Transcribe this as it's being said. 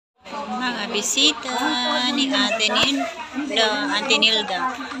bisita ni Ate Nilda.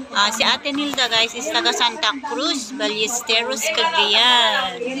 Si Ate Nilda guys is taga Santa Cruz, Ballesteros,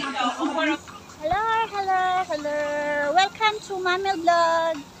 Cagayan. Hello. Welcome to Mami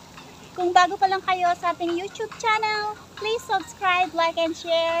Vlog. Kung bago pa lang kayo sa ating YouTube channel, please subscribe, like, and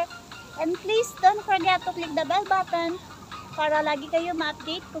share. And please don't forget to click the bell button para lagi kayo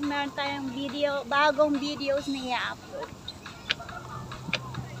ma-update kung meron tayong bagong videos na i-upload.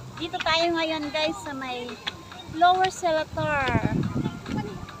 Dito tayo ngayon guys sa may Lower Selator,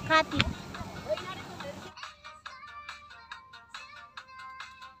 Kati.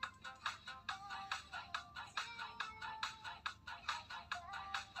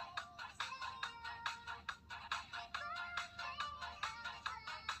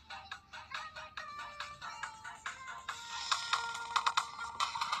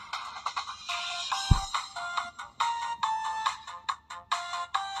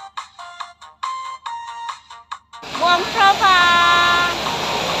 Buong tropa!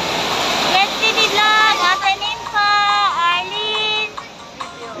 Let's see the vlog! Ate Ninfa, Arlene,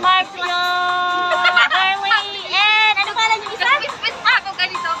 Marflo, Darwin, and ano pala yung isa? Ako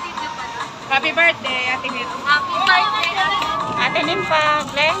ganito video pa na. Happy birthday, Ate Nilda. Happy birthday. Ate Ninfa,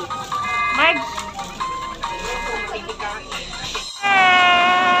 Glenn, Marge.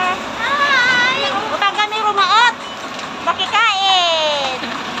 Hi! Utang kami rumaot. Makikain.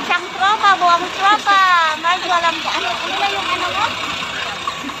 Isang tropa, buong tropa. Marge, walang ano na yung ano mo?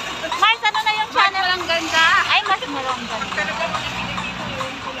 Marge, ano na yung channel? Walang ganda. Ay, mas walang ganda.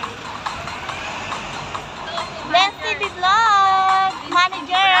 Let's see the vlog.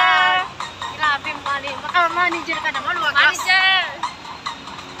 Manager. Grabe, manager ka naman. Manager.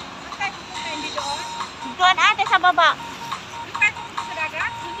 Doon ate sa baba.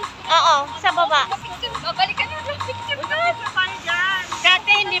 Oo, sa baba. Babalikan nyo yung picture ko.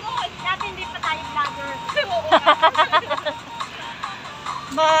 Dati hindi pa tayo vlogger.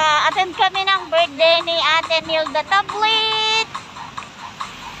 Attend kami ng birthday ni Ate Nilda Tablit'S.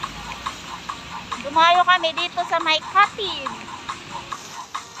 Dumayo kami dito sa may Kapid.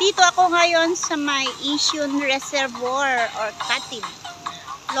 Dito ako ngayon sa may Isun Reservoir or Kapid,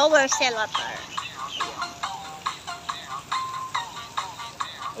 Lower Selator.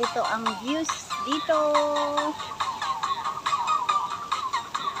 Ito ang views dito.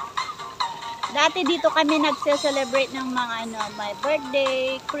 Dati dito kami nagse-celebrate ng mga may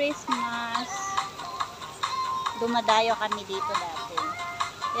birthday, Christmas. Dumadayo kami dito dati.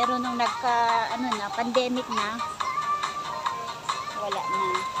 Pero nung pandemic na, wala na.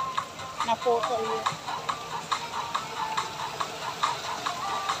 Na-photo yun.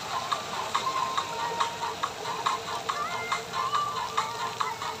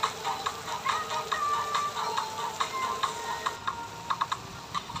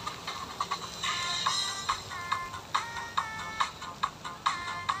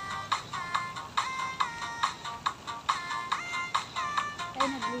 Ay,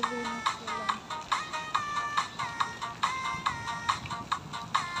 naglilinis ko lang.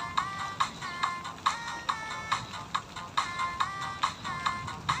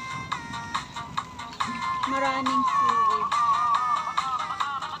 Maraming seaweed.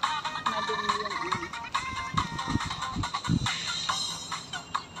 Madumi yung ano.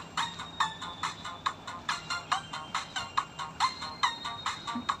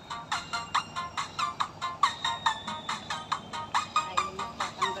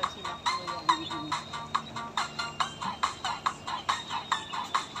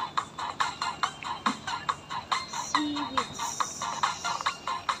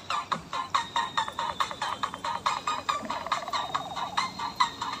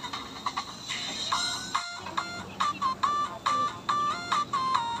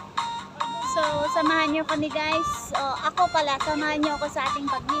 So, samahan nyo kami guys. Samahan nyo ako sa ating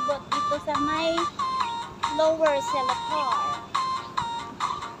paglibot dito sa may Lower Selator.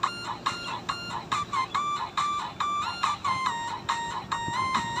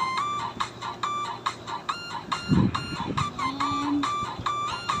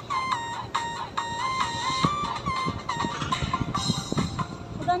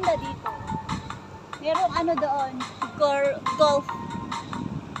 Maganda dito. Merong ano doon, golf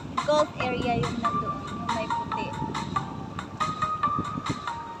area yung nandoon, yung may puti.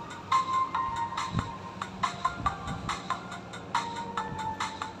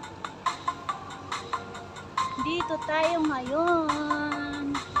 Dito tayo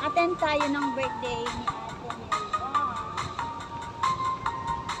ngayon. Attend tayo ng birthday ni Ate Nilda.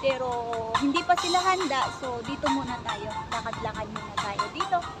 Pero hindi pa sila handa, so dito muna tayo. Lakad-lakad muna tayo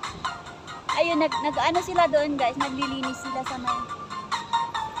dito. Ayun, nag-ano sila doon guys, naglilinis sila sa may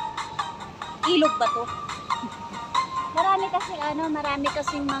ilog ba to? Marami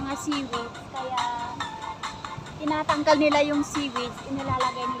kasing mga seaweeds, kaya tinatanggal nila yung seaweeds,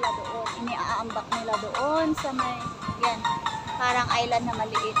 inilalagay nila doon, iniaambak nila doon sa may, yan, parang island na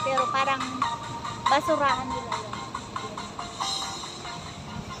maliit, pero parang basurahan nila yan.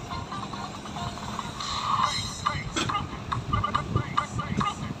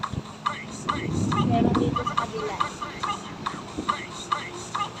 Meron dito sa kabila.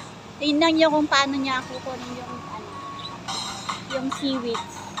 Tingnan nyo kung paano niya kukunin yung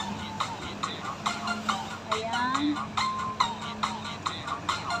seaweeds. Ayan.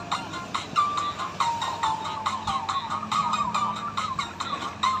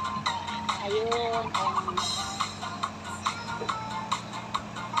 Ayun.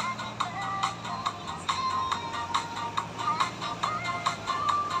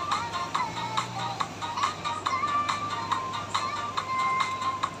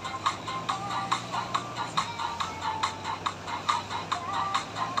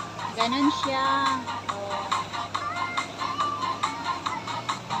 Ganon siya.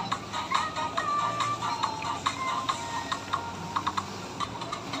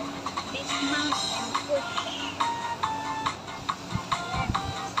 Dismount and push.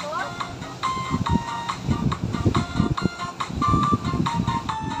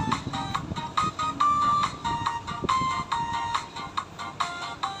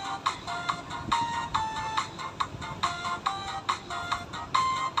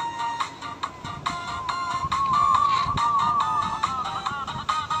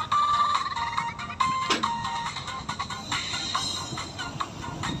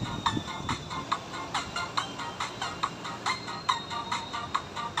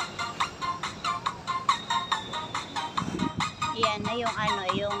 Yan na yung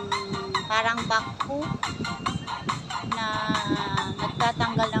yung parang backhoe na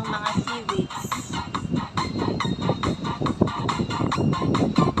nagtatanggal ng mga seaweeds.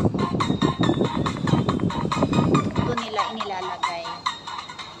 Ito nila inilalagay.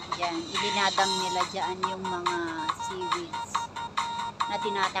 Yan, ilinadang nila dyan yung mga seaweeds na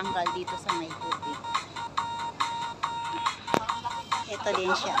tinatanggal dito sa may tubig. Ito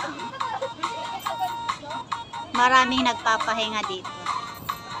din siya. Maraming nagpapahinga dito.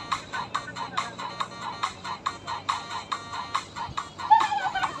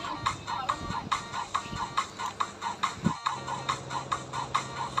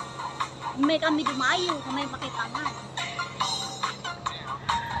 May kami dumayo, may makipangan.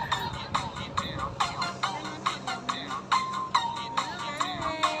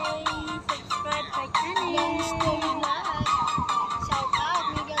 Subscribe to our channel. Shout out,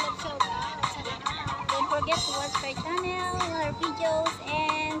 mega love shout out. Don't forget to watch our channel, our videos,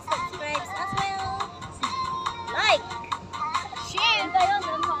 and subscribe as well. Like Share!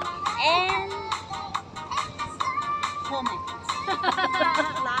 and comment.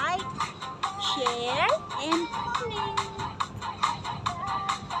 Like, share, and comment.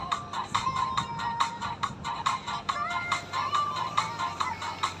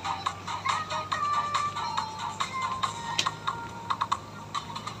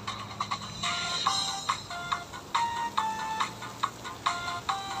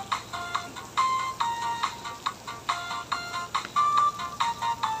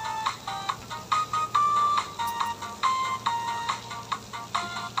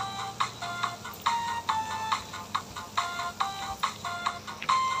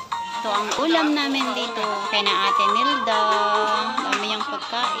 Ito ang ulam namin dito kay na Ate Nilda. Dami niyang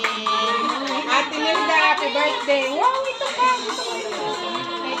pagkain. Ate Nilda, happy birthday. Wow, ito pa.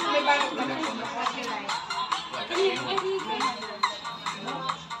 May bago pa na.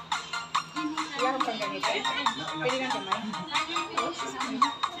 Wala kang ganito. Pwede kang kamay.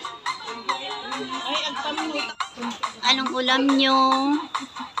 Ay, ang tamis. Anong ulam nyo?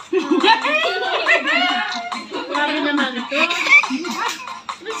 Grabe naman ito.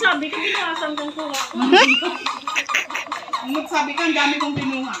 Sabi ko, binasang kong kuha. Sabi ko, ang dami kong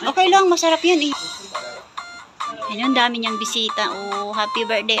binuha. Okay lang, masarap yan eh. Ayun, dami niyang bisita. Oh, happy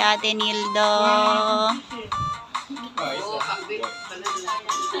birthday Ate Nilda.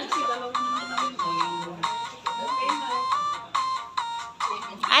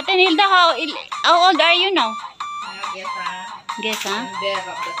 Ate Nilda, how old are you now? Guess, huh?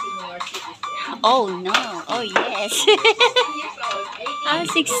 Oh no. Oh yes. Ah,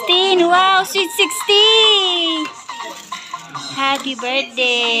 16. Wow, sweet 16. Happy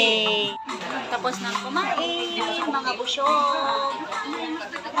birthday. Tapos nang kumain, mga busyog.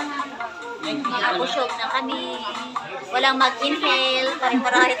 Mga busyog na kami. Walang mag-inhale.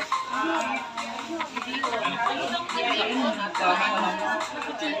 Pare-paray.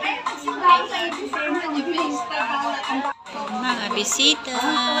 Mga bisita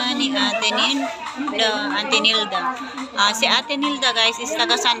ni Ate Nilda. Si Ate Nilda guys is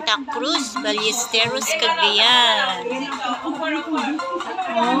taga Santa Cruz, Ballesteros, Cagayan.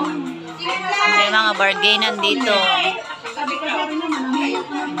 May mga bargainan dito.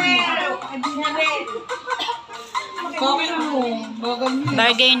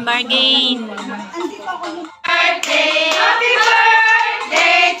 Bargain, bargain. Happy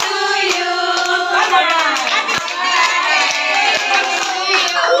birthday to you.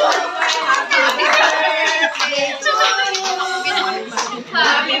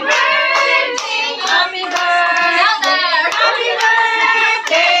 Happy birthday, happy birthday, happy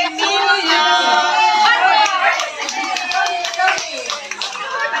birthday to you.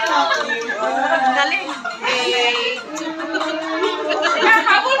 Galing.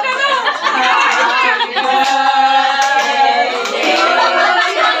 Habol ka na.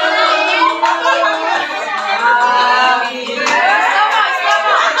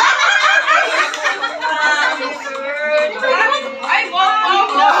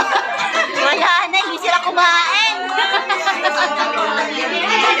 Wala na, hindi sila kumain.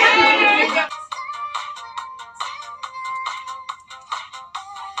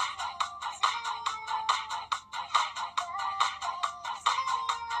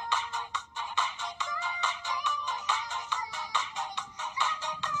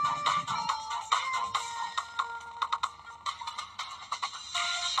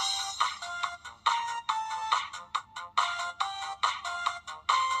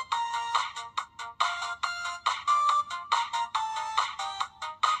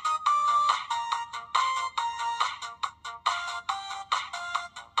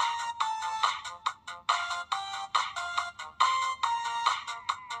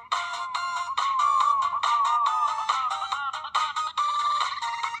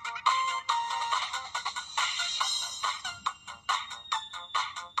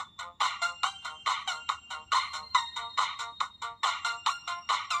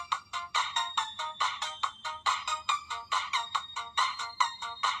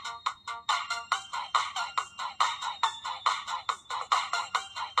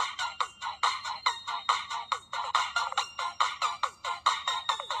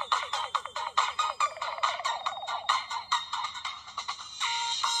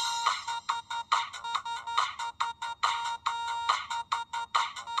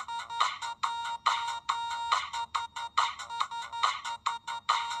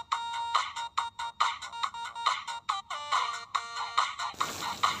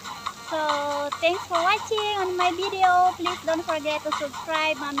 So, thanks for watching on my video. Please don't forget to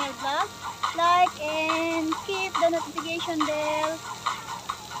subscribe Mamel Vlog, like, and keep the notification bell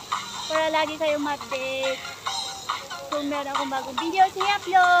para lagi kayong ma-update kung meron akong bagong video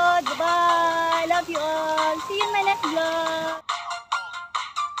i-upload. Bye-bye! Love you all! See you in my next vlog!